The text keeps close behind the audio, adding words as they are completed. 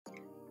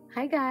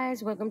Hi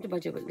guys, welcome to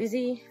Budget with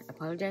Lizzie.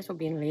 Apologize for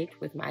being late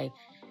with my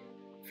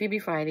Freebie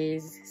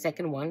Fridays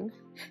second one.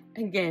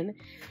 Again,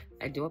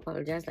 I do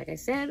apologize like I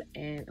said,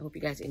 and I hope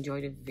you guys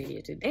enjoyed the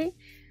video today.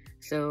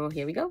 So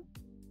here we go.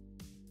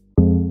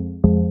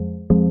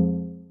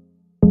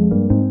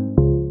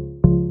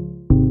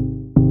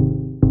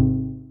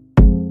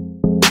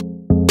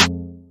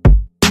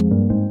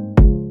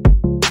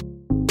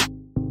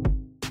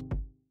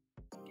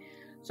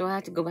 So I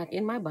had to go back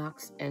in my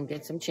box and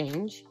get some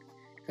change.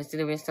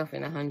 Considering stuff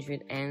in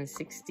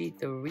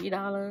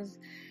 $163,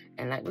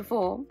 and like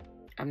before,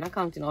 I'm not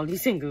counting all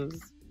these singles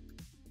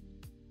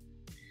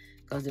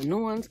because the new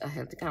ones are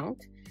held to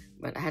count.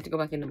 But I had to go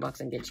back in the box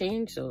and get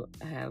change, so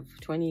I have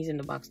 20s in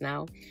the box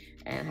now,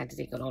 and I had to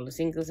take out all the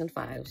singles and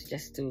fives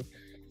just to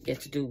get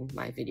to do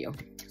my video.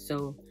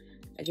 So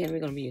again, we're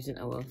going to be using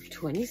our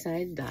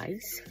 20-side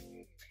dice.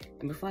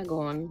 And before I go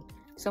on,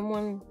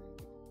 someone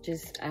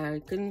I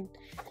couldn't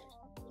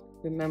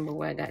remember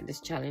where I got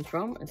this challenge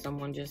from, and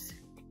someone just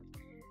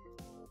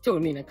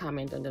told me in a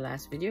comment on the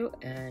last video,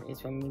 and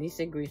it's from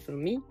Melissa Grateful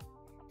Me,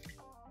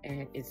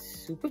 and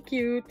it's super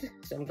cute.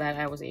 So I'm glad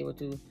I was able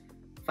to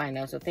find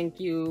out. So thank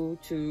you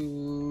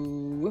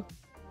to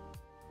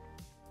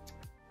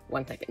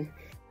 1 second.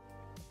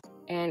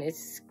 And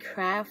it's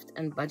Craft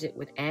and Budget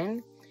with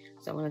Anne.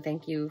 So I want to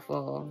thank you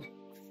for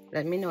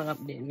letting me know and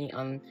update me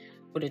on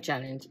who the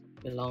challenge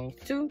belongs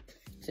to.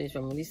 So it's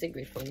from Melissa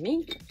Grateful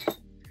Me.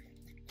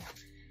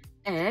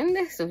 And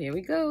so here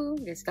we go.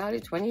 Get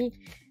started. 20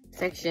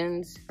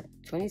 sections,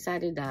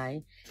 20-sided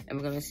die, and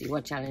we're gonna see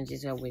what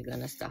challenges are we're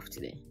gonna stuff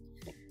today.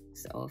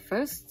 So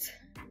first,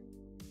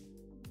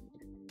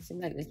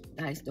 seems like the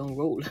dice don't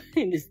roll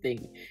in this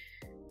thing,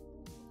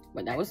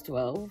 but that was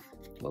 12.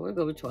 But we'll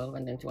go with 12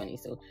 and then 20.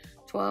 So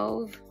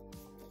 12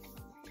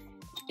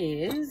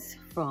 is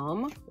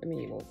from, let me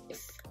remove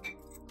this,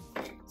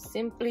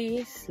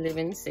 Simply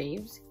Living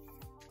Saves,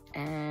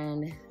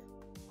 and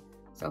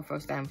so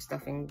first time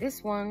stuffing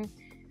this one.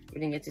 We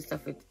didn't get to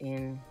stuff it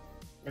in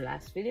the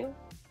last video.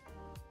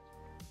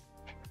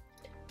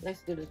 Let's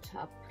do the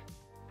top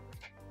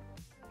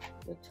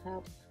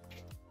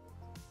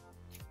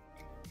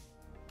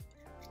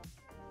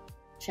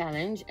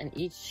challenge, and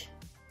each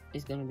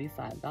is going to be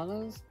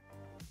 $5.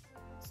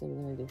 So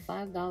we're going to do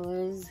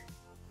 $5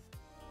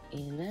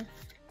 in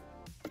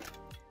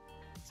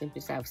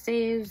Simply Savings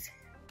Saves,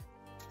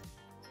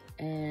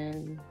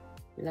 and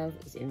Love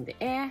is in the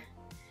Air.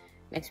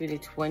 Next we do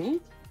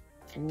 20,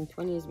 and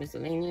 20 is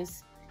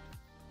miscellaneous.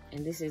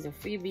 And this is a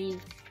freebie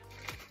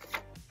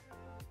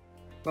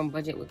from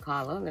Budget with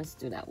Carla. Let's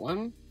do that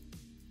one.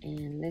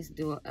 And let's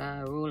do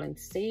a roll and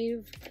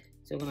save.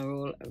 So we're gonna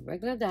roll a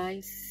regular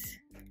die.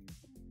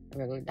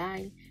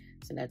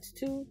 So that's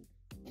 2.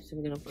 So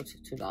we're gonna put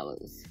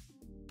 $2.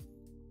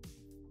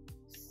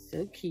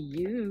 So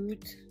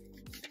cute.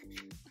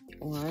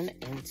 1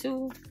 and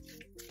 2.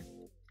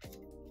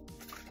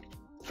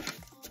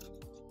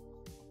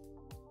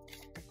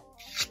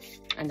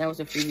 And that was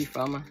a freebie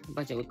from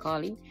Budget with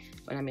Carly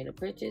when I made a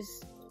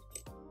purchase.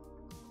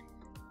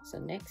 So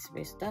next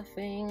we're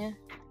stuffing.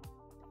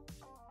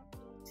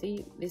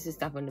 See, this is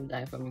stopping the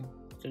die from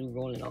actually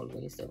rolling all the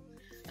way, so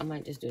I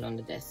might just do it on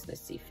the desk. Let's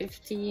see,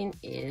 15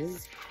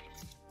 is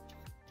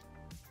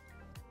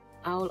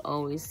I'll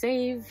Always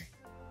Save.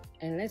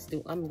 And let's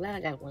do, I'm glad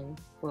I got one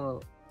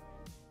for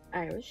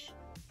Irish,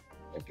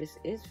 but this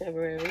is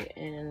February,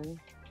 and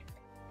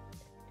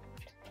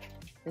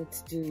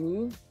let's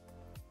do,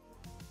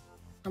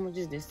 how much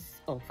is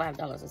this? Oh,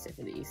 $5 I said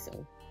for these.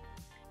 So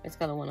let's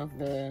color one of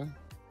the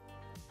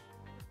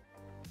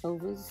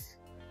clovers,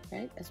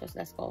 right? That's what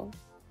that's called.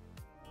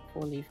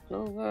 4-leaf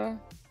clover.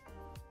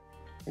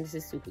 And this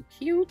is super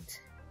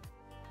cute.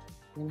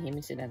 You're gonna hear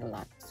me say that a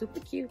lot. Super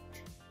cute.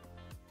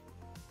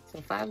 So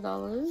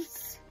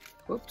 $5.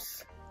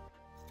 Whoops.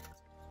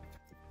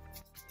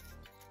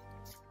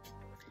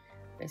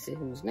 Let's see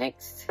who's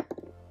next.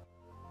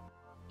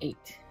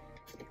 8.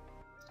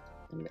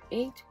 Number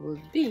 8 will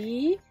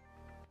be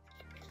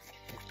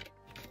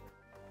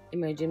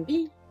Emerging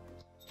Bee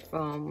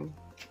from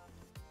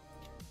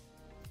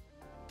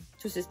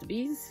Two Sister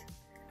Bees,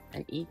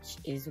 and each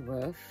is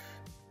worth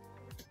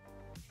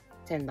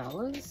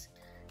 $10.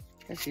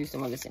 Let's do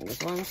some other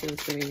singles. 1, 2,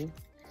 3,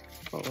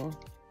 4,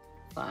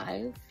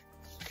 5,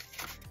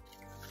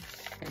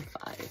 and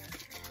 5.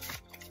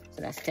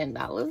 So that's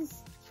 $10.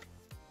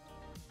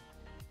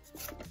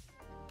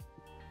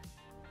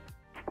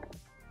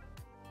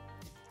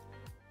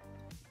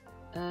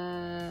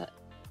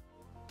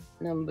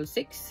 Number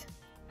 6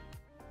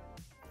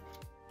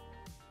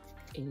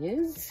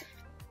 is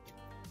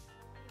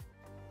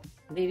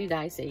Lady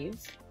Die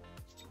Saves.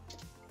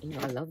 You know,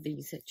 I love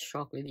these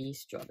chocolatey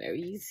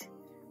strawberries.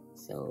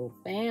 So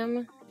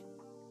bam,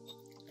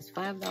 it's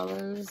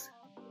 $5.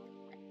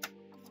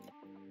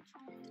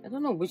 I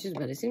don't know which is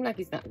better. It seems like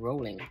it's not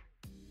rolling.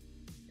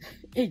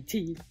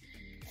 18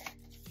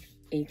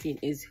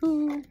 is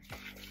who?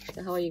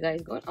 So how are you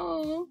guys going?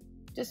 Oh,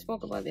 just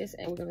spoke about this,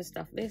 and we're gonna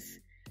stuff this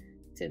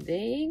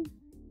today.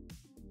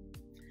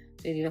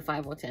 So it's either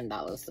 $5 or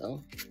 $10.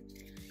 So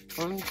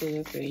 1,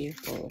 2, 3,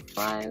 4,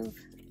 5.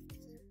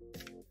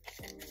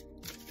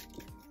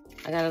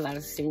 I got a lot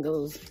of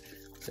singles,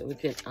 so we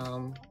could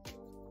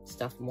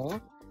stuff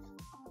more,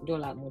 do a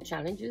lot more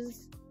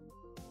challenges.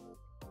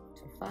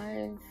 2,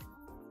 5.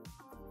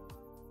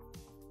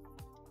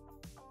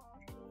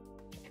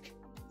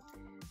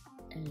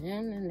 And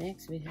then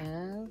next we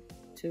have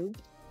 2.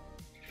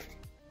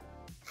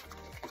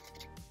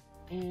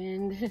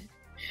 And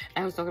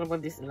I was talking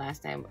about this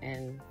last time,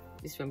 and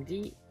this from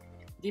D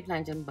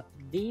Plans and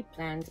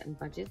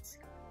Budgets.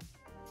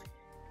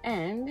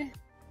 And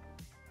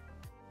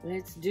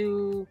let's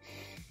do,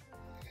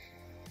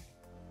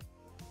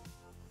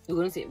 we're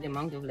going to save the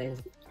amount of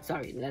letters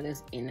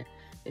in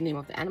the name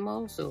of the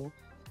animal. So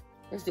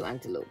let's do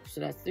antelope. So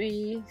that's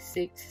 3,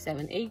 6,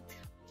 7, 8.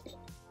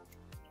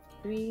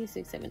 $3,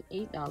 6, 7,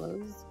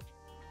 $8.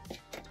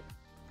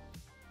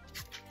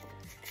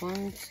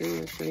 1,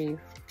 2, 3,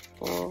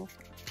 4,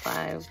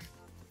 5,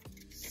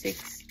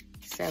 6,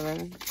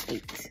 7,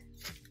 8.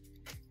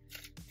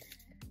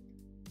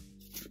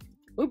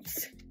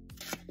 Oops.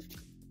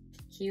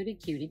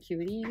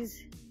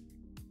 Cuties.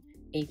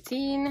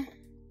 18.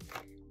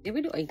 Did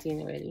we do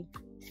 18 already?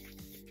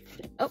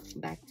 Oh,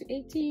 back to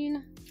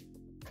 18.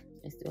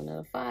 Let's do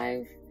another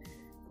 5.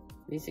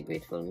 Lisa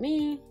Grateful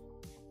Me.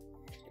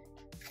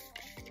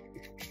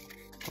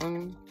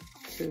 1,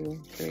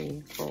 2,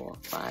 3, 4,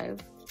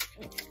 5.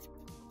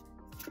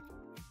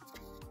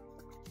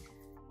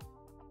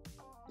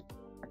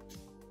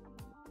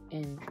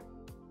 And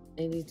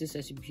ladies do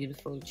such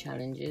beautiful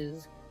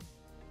challenges.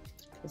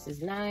 This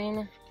is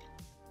 9,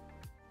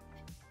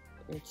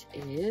 which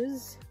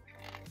is,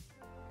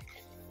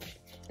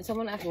 and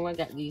someone asked me where I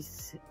got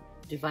these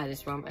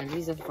dividers from, and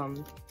these are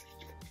from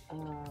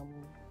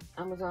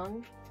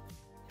Amazon.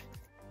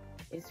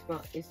 It's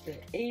the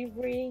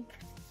Avery.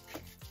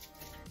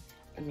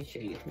 Let me show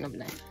you number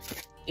 9.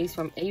 It's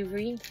from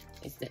Avery.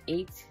 It's the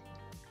 8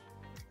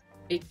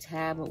 big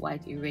tab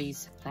white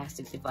erase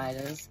plastic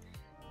dividers,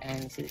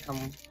 and see,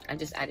 I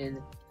just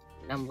added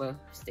number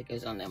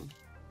stickers on them.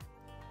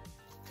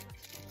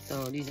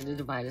 So these are the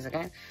dividers I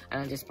got,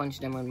 and I just punched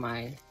them on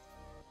my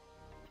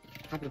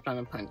Happy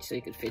Planner punch so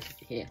you could fit it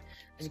here.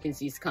 As you can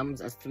see, it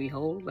comes as 3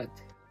 hole, but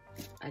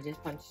I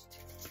just punched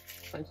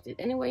it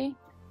anyway,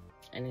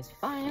 and it's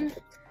fine.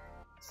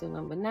 So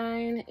number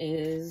 9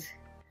 is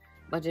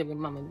Budget with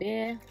Mama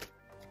Bear.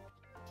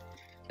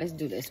 Let's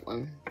do this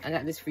one. I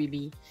got this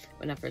freebie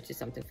when I purchased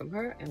something from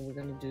her, and we're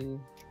gonna do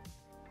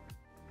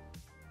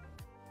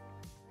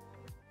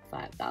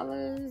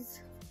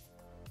 $5.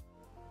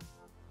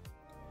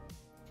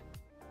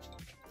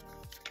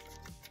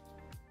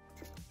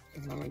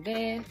 Mama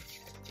Bear.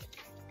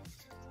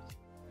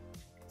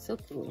 So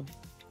cool.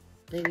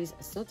 Ladies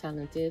are so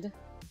talented.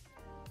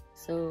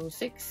 So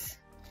 6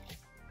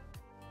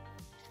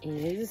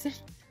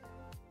 is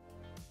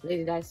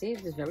Lady Di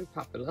Saves is very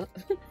popular.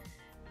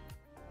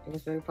 It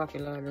was very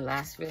popular in the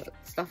last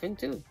stuffing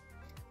too.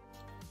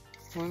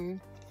 1,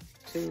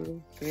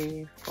 2,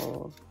 3,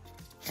 4,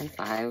 and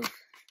 5.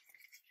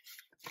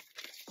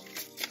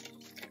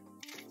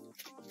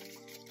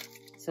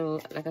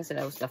 So like I said,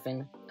 I was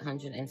stuffing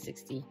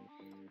 $163.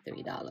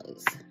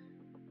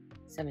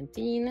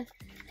 17.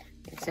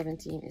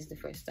 17 is the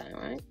first time,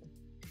 right?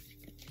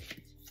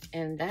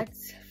 And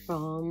that's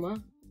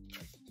from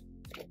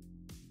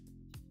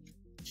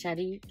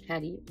Chatty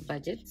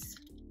Budgets.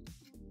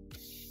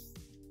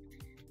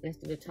 Let's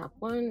do the top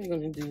one. We're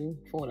gonna do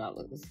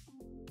 $4.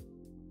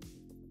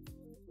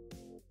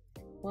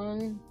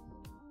 1,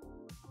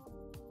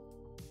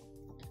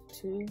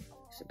 2,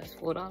 so that's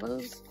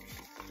 $4.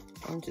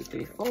 1, 2,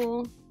 3,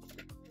 4.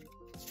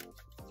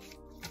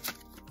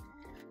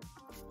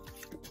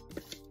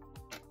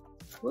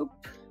 Whoop.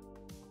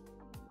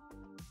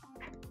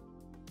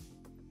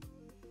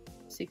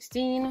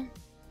 16.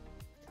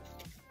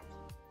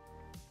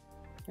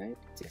 Right,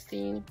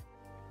 16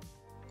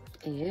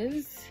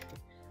 is,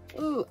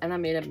 ooh, and I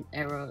made an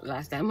error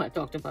last time I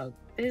talked about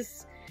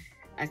this.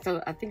 I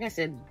think I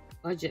said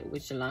budget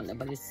with Shalonda,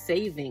 but it's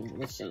saving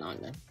with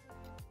Shalonda.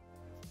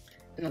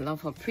 And I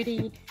love her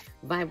pretty,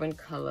 vibrant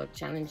color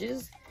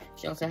challenges.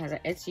 She also has an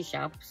Etsy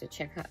shop, so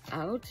check her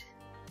out.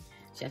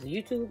 She has a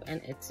YouTube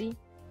and Etsy.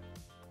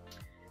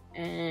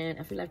 And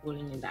I feel like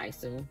rolling the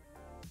dice, so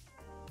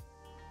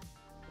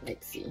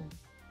let's see.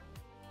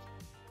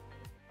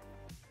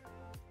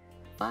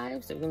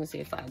 5, so we're gonna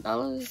say $5.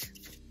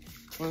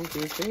 1,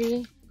 2,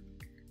 3,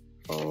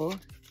 4,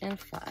 and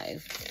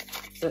 5.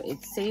 So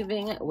it's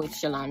saving with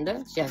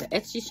Shalonda. She has an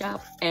Etsy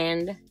shop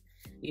and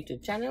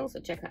YouTube channel, so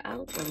check her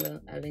out.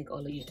 I'll link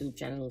all the YouTube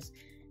channels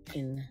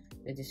in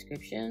the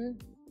description.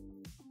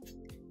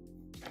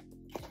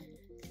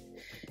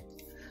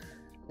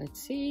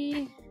 Let's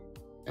see.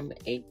 Number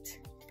 8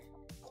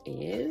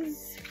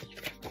 is,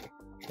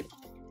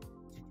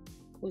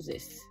 who's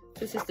this?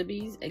 Two Sister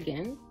Bees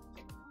again.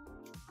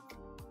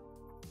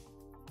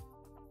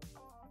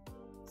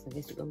 So I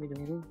guess we're gonna be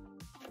doing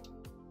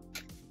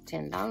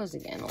 $10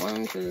 again.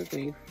 1, 2,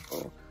 3,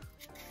 4,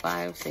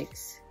 5,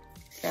 6,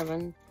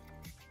 7,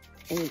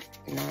 8,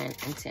 9,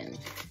 and 10.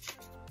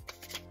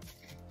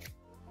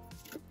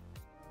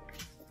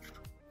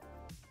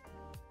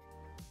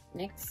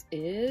 Next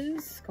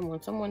is, come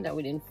on, someone that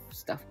we didn't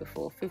stuff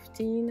before.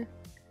 15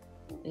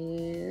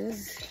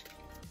 is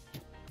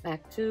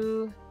back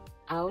to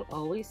I'll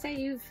always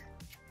save.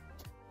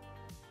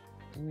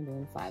 And we're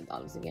doing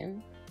 $5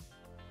 again.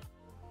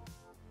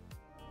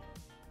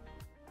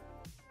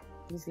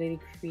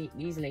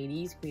 These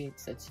ladies create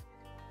such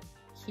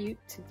cute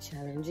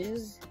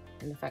challenges,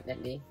 and the fact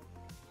that they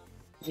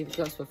give it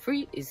to us for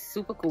free is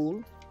super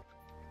cool.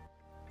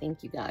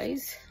 Thank you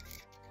guys.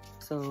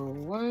 So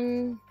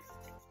 1,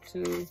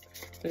 2,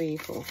 3,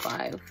 4,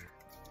 5.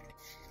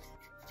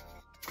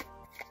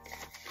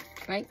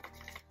 Right?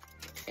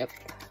 Yep.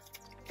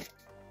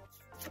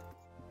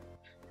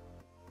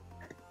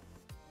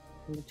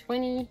 Number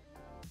 20,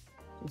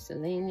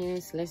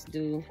 miscellaneous. Let's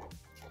do,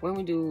 when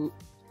we do,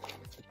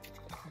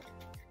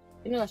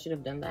 you know, I should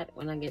have done that.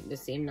 When I get the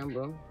same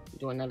number,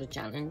 do another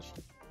challenge.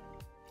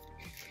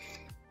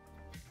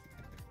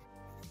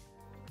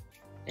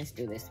 Let's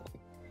do this one.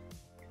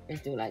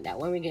 Let's do it like that.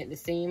 When we get the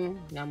same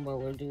number,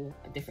 we'll do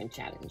a different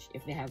challenge.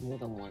 If they have more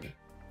than one. If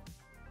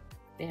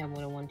they have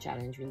more than one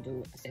challenge, we'll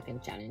do a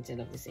second challenge instead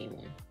of the same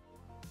one.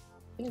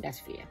 I think that's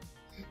fair.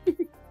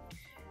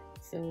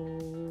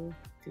 So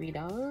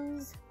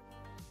 $3.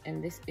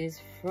 And this is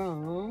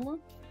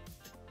from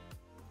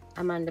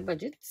Amanda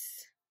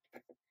Budgets.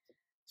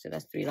 So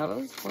that's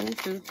 $3. 1,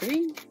 2,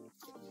 3.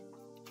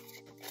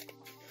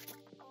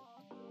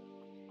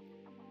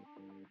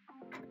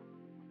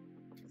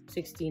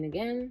 $16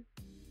 again.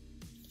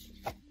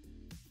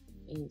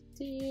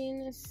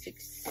 18,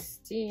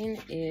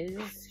 16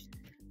 is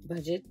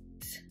budget.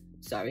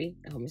 Sorry,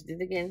 I almost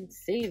did it again.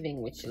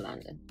 Saving with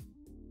Shalonda.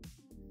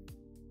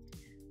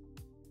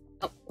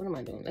 Oh, what am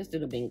I doing? Let's do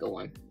the bingo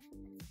one.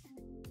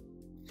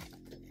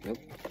 Nope.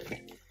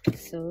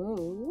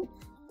 So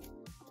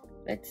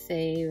let's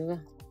save.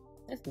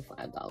 Let's do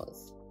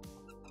 $5.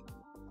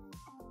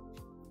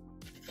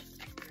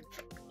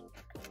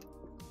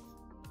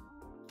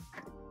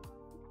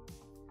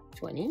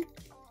 $20.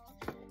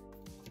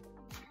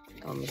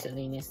 Our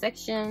miscellaneous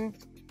section,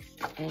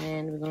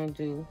 and we're gonna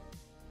do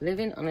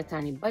living on a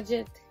tiny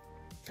budget,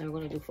 and we're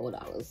gonna do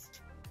 $4.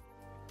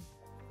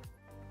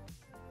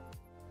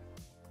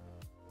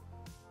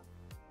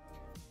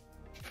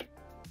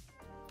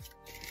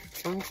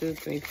 One, two,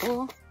 three,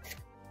 4.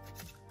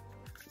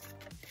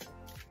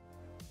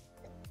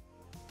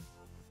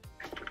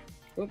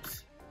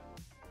 Oops.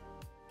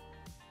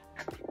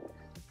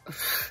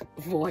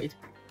 Void.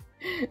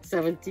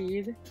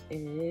 17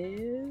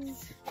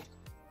 is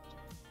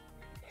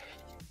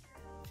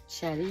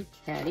Chatty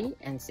Catty,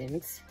 and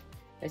since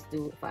let's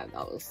do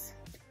 $5.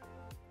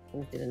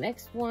 Move to the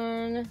next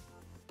one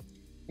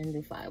and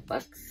do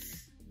 $5.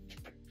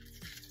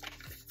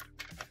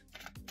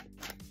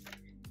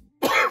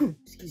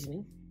 Excuse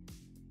me.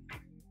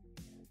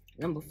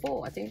 Number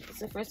 4. I think it's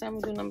the first time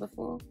we do number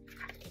 4.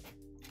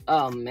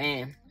 Oh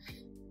man.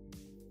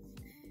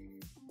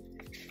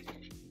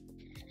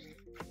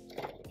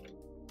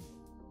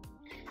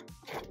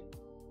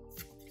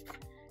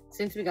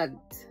 Since we got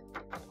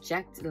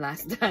jacked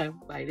last time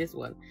by this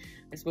one,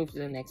 let's move to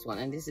the next one.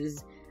 And this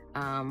is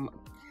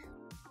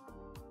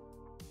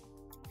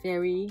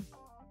Fairy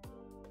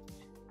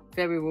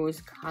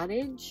Rose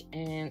Cottage,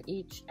 and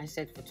each I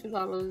said for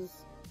 $2.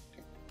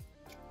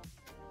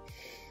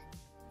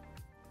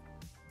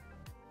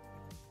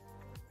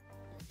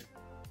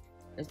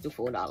 Let's do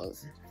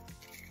 $4.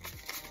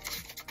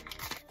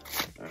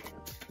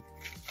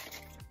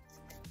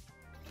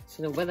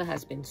 So the weather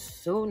has been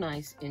so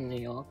nice in New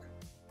York.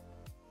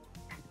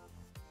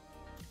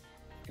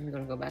 And we're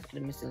gonna go back to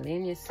the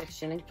miscellaneous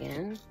section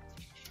again.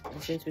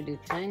 And since we do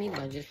tiny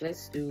budget,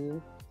 let's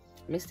do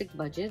Mystic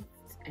Budget.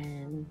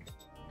 And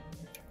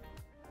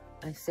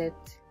I set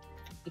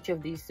each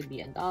of these to be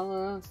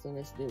 $1. So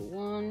let's do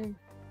 1,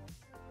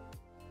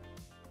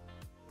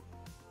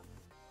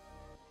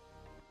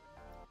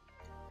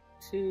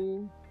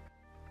 2,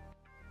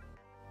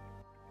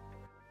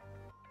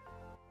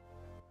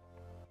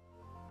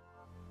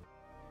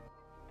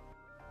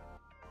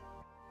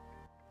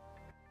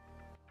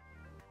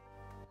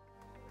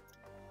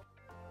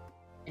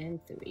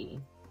 3.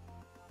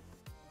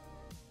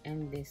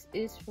 And this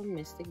is from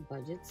Mystic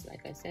Budgets,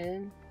 like I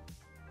said.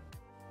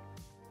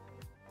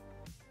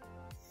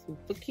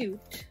 Super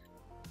cute.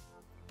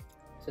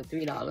 So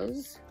 $3.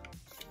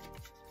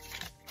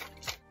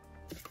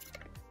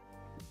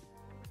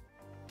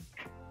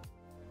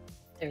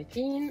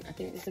 $13. I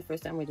think this is the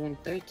first time we're doing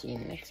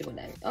 13. Let's see what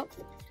that is. Oh,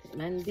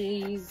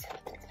 Mandy's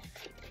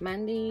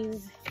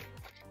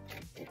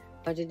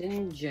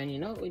budgeting journey.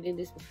 No, we did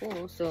this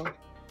before, so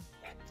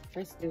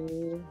let's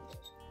do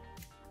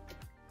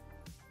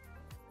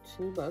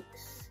 $2.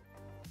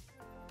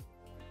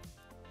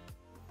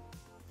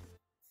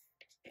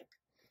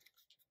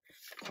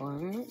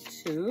 One,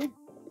 2.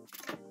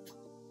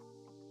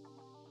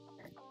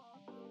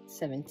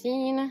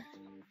 17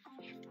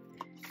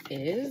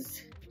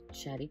 is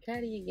Chatty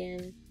Catty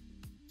again,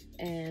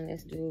 and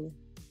let's do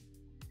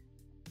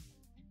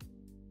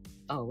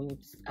Oh,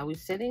 are we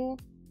setting?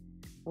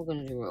 We're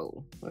gonna do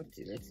roll. Let's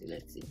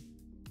see.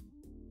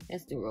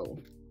 Let's do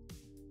roll.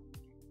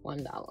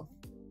 $1.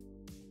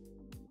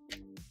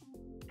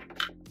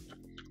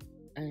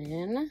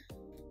 And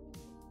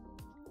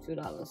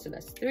 $2. So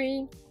that's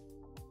 3.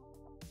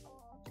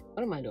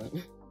 What am I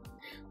doing?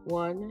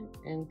 1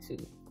 and 2.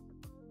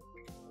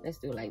 Let's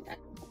do it like that.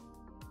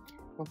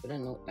 I'll put a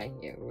note right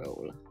here.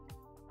 Roll.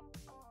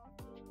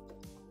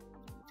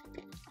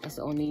 That's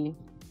the only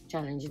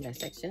challenge in that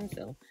section.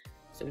 So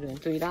we're doing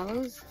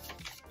 $3.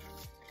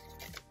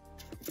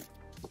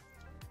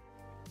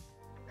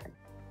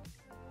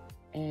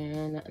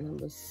 And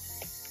number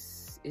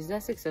is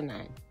that 6 or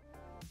 9?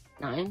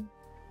 9?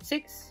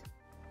 6?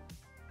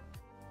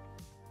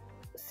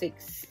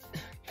 6.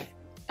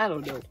 I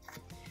don't know,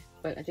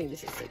 but I think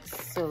this is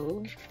 6.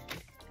 So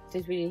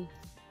since we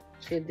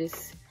did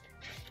this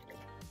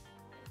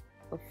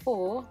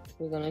before,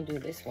 we're gonna do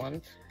this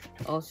one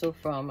also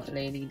from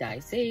Lady Die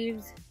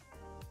Saves,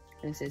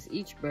 and it says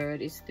each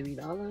bird is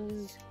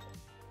 $3.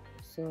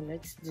 So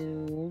let's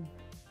do,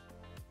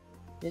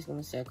 just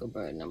gonna circle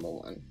bird number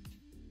 1,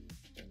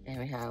 and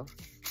we have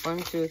 1,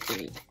 2,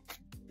 3.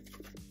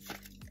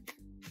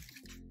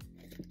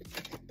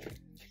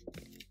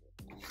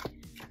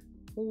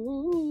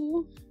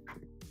 Ooh.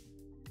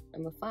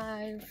 Number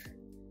 5.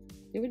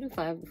 Did we do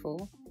 5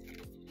 before?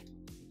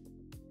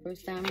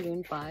 First time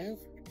doing 5,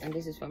 and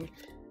this is from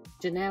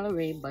Janelle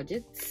Ray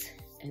Budgets,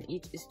 and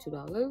each is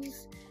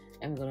 $2,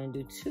 and we're gonna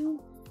do 2,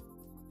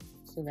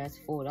 so that's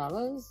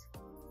 $4.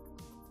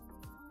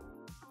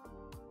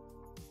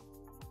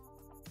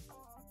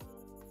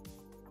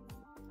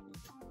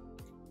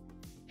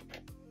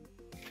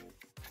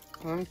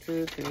 One,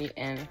 2, 3,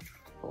 and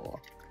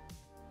 4.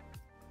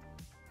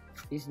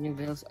 These new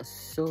bills are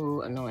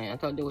so annoying. I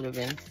thought they would have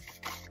been,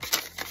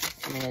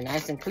 I mean, they're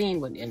nice and clean,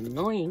 but they're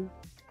annoying.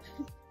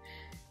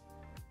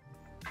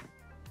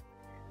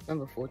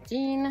 Number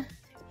 14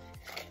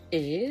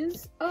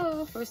 is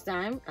first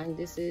time, and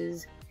this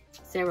is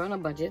Sarah on a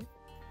Budget.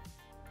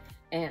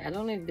 And I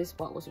don't know if this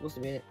part was supposed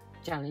to be a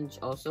challenge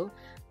also,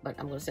 but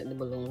I'm gonna set the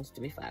balloons to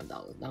be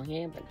 $5 down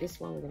here. But this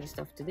one we're gonna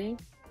stuff today,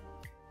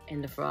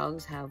 and the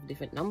frogs have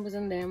different numbers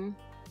in them.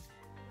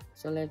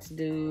 So let's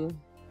do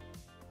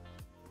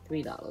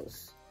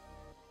 $3.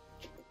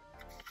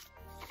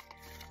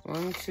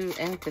 1, 2,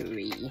 and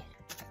 3.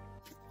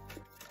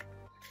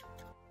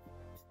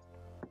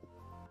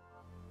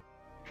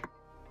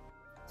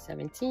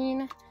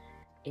 $17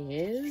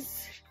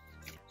 is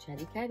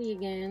Chatty Catty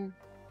again.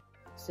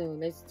 So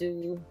let's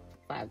do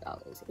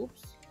 $5.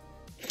 Oops.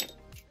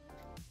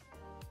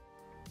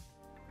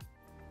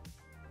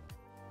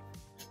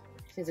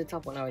 Since the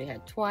top one I already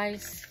had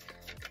twice,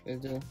 we'll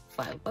do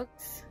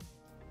 $5.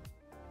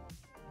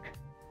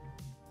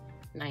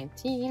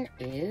 19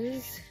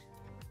 is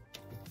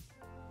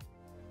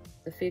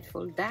the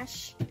Faithful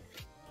Dash,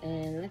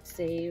 and let's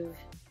save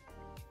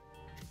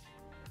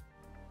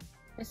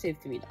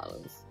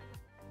 $3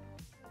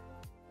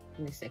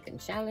 in the second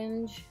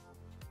challenge.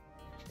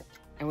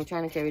 And we're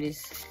trying to carry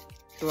this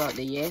throughout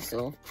the year,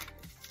 so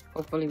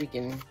hopefully we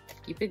can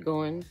keep it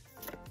going,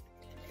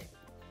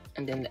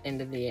 and then the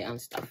end of the year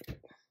unstuff it.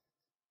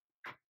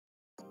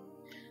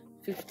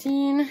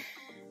 15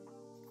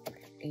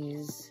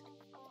 is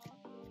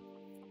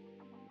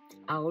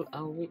I'll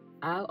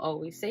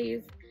always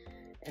save,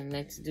 and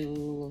let's do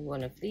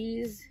one of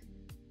these,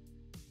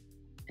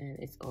 and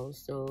it's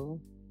also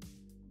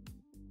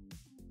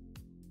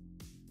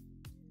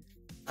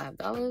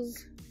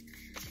 $5.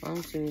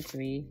 1, 2,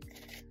 3,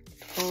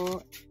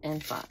 4,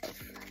 and 5.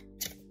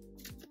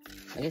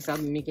 I guess I'll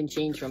be making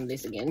change from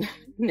this again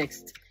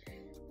next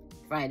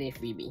Friday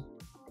freebie.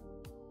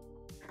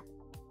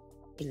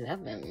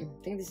 11.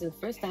 I think this is the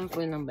first time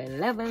for number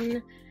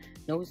 11.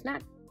 No, it's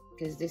not,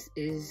 because this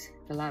is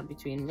the collab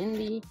between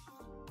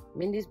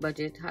Mindy's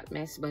Budget, Hot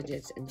Mess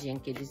Budgets, and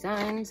GNK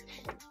Designs.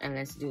 And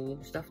let's do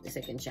stuff the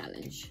second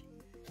challenge.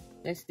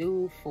 Let's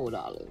do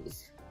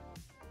 $4.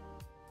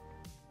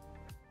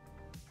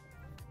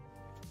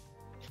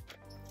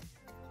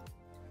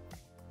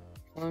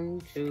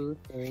 One, 2,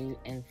 3,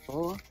 and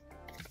 4.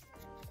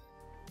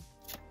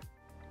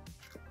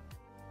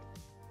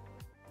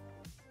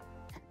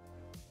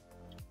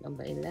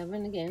 Number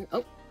 11 again.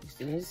 Oh,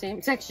 still in the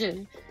same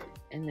section.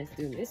 And let's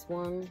do this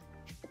one.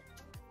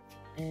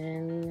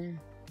 And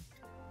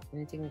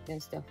anything we can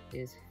stuff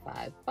is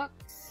 $5.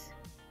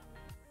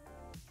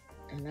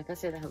 And like I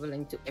said, I have a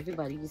link to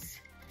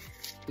everybody's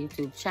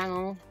YouTube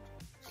channel.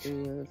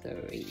 2,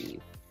 3,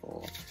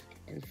 4,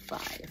 and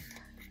 5.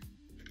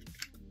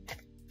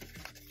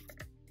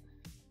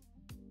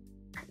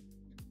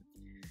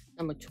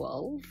 Number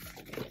 12.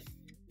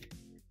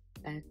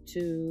 Back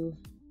to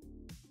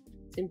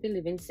Simply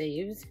Living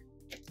Saves,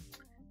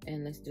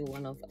 and let's do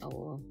one of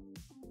our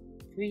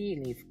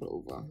 3-leaf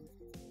clover.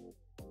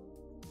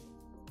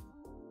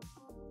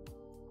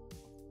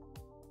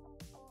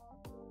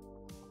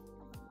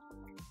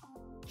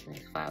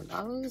 That's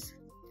 $5.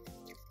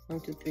 1,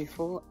 2, 3,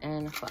 4,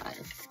 and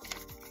 5.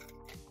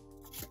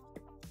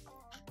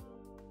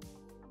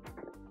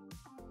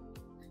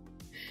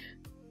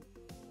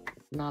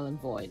 null and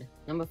void.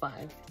 Number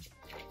 5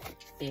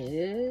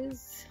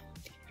 is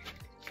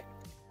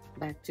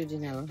back to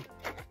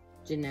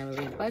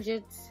generate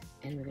budgets,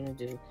 and we're gonna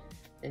do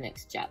the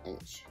next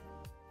challenge.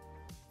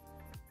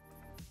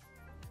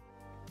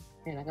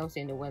 And like I was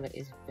saying, the weather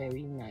is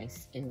very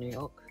nice in New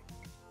York.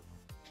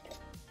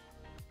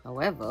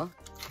 However,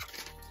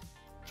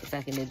 it's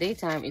like in the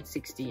daytime it's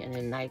 60 and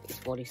in the night it's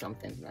 40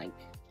 something. Like,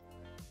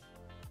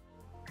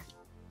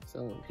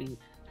 so I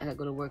gotta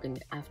go to work in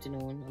the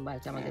afternoon, and by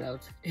the time I get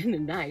out in the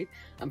night,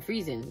 I'm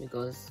freezing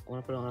because I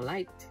want to put on a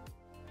light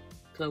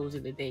clothes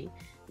of the day.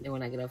 And then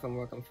when I get out from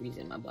work, I'm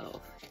freezing my butt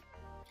off.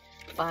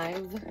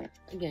 5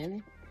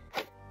 again.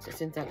 So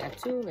since I got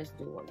 2, let's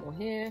do one more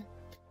here.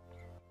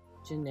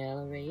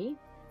 Generate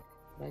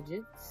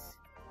budgets,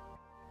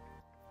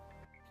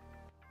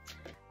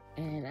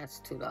 and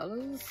that's $2.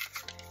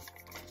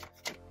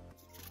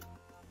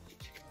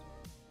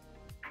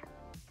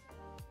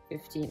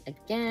 $15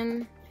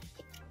 again.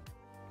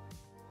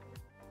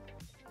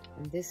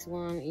 And this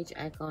one, each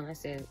icon I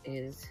said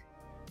is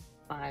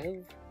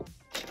 5.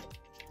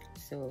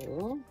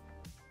 So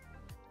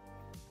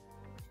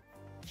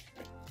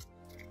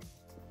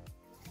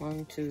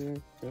 1,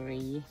 2,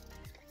 3,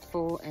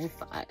 4, and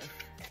 5.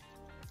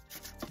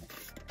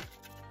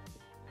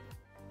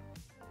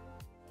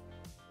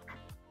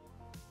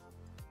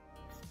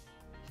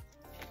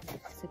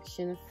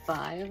 Section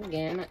 5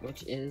 again,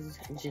 which is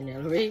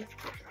generate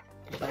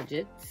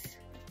budgets,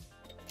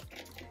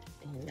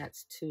 and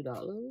that's $2.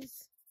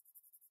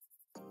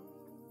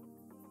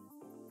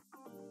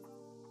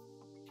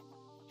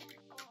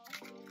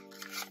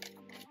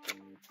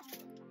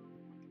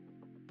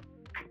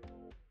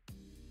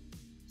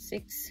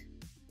 $6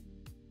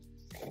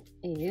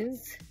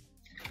 is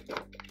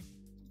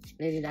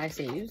Lady Die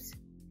Saves,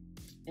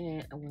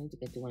 and I wanted to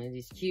get to one of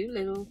these cute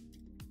little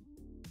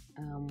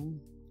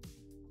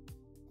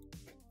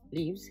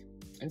leaves,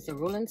 and it's a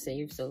roll and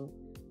save. So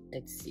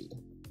let's see,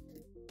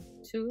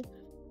 2,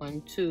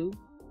 1, 2.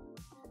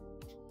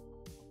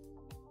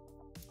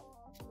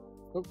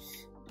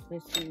 Oops,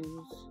 let's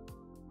use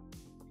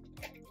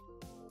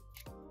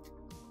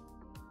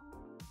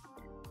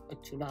a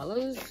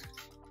 $2.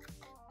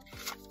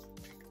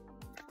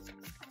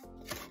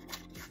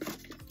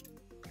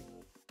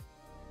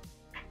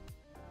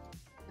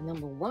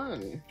 Number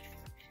 1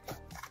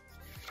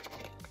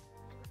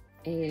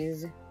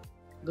 is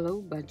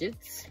glow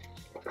budgets,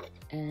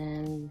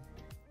 and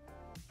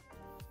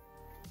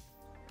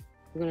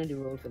we're gonna do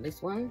roll for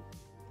this one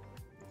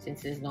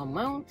since there's no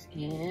amount,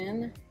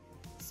 and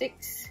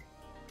 6.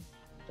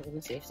 We're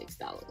gonna save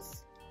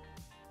 $6.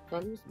 So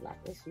I'll use black.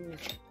 Let's use,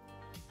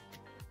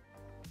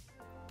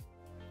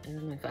 I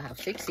don't know if I have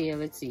 6 here.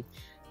 Let's see,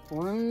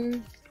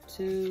 1,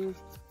 2,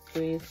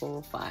 3,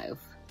 4,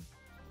 5.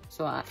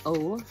 So I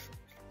owe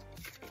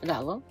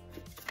 $1,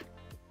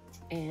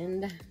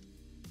 and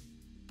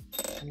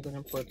I'm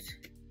gonna put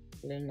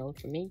a little note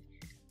for me.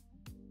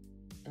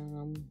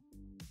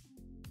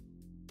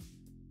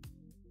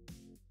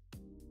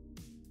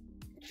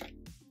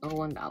 Owe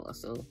 $1.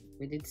 So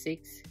we did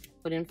 6,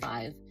 put in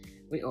 5.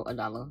 We owe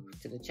 $1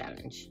 to the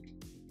challenge.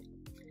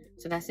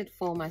 So that's it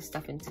for my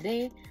stuffing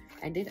today.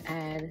 I did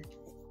add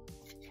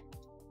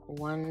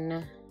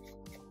 1,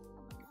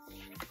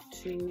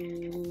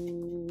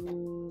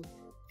 2.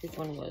 This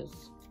one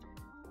was.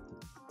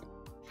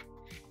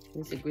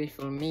 Lisa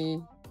Grateful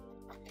Me.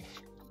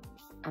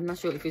 I'm not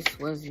sure if this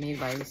was made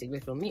by Lisa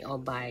Grateful Me or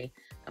by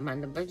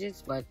Amanda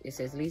Budgets, but it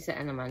says Lisa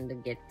and Amanda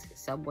get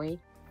Subway,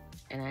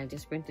 and I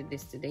just printed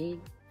this today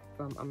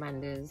from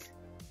Amanda's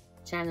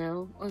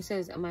channel. Oh, it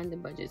says Amanda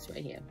Budgets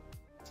right here,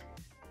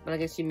 but I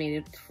guess she made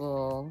it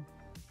for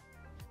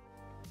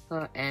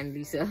her and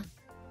Lisa.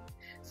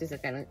 So it's a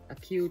kind of a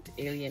cute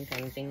alien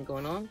kind of thing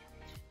going on,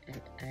 and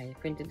I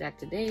printed that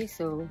today,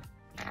 so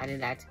I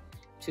added that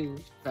to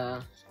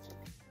the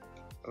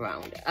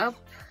roundup.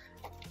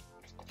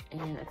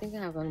 And I think I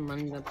have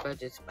Amanda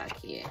Budgets back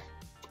here.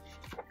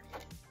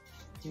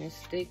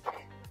 Mystic.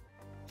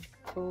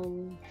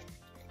 Boom.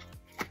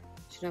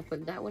 Should I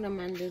put that with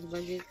Amanda's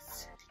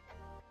Budgets?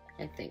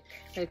 I think.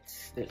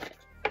 Let's do that.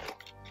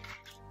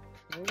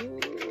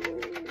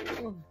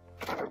 Ooh.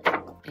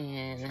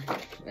 And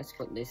let's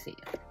put this here.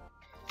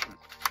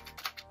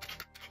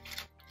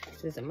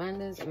 This is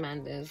Amanda's,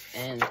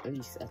 and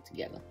Lisa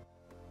together,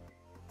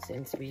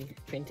 since we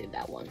printed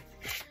that one.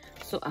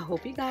 So I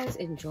hope you guys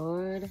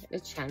enjoyed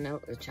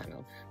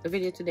the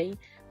video today.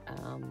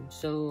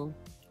 So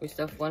we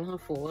stuffed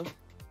 104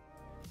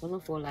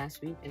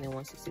 last week, and then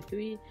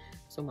 163.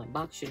 So my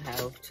box should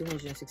have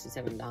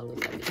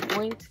 $267 at this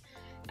point.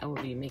 I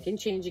will be making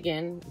change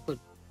again, put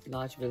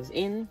large bills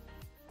in,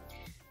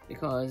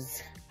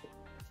 because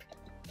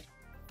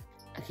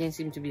I can't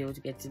seem to be able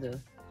to get to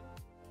the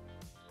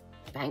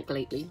bank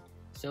lately.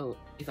 So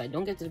if I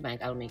don't get to the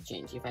bank, I'll make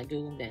change. If I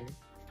do, then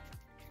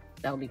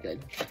that'll be good,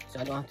 so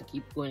I don't have to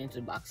keep going into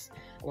the box.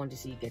 I want to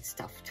see it get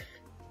stuffed.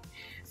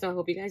 So I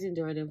hope you guys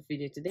enjoyed the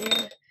video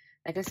today.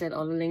 Like I said,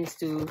 all the links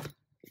to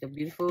the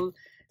beautiful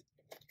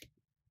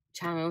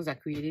channels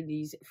that created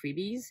these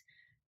freebies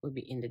will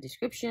be in the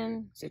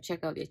description. So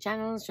check out their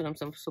channels, show them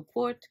some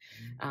support.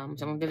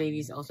 Some of the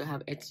ladies also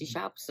have Etsy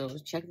shops, so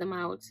check them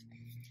out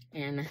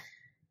and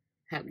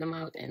help them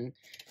out and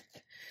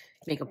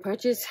make a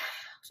purchase.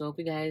 So hope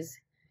you guys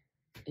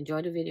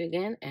enjoy the video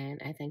again,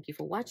 and I thank you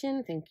for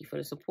watching. Thank you for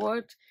the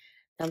support,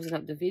 thumbs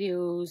up the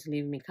videos,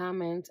 leave me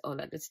comments, all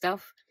that good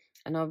stuff.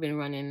 I know I've been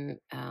running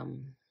a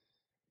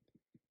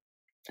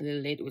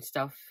little late with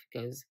stuff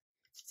because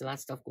there's a lot of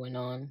stuff going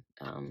on,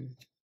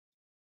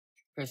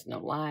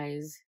 personal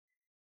wise.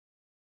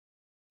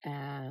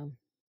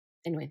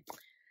 Anyway,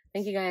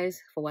 thank you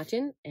guys for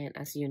watching, and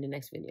I'll see you in the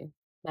next video.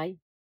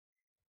 Bye.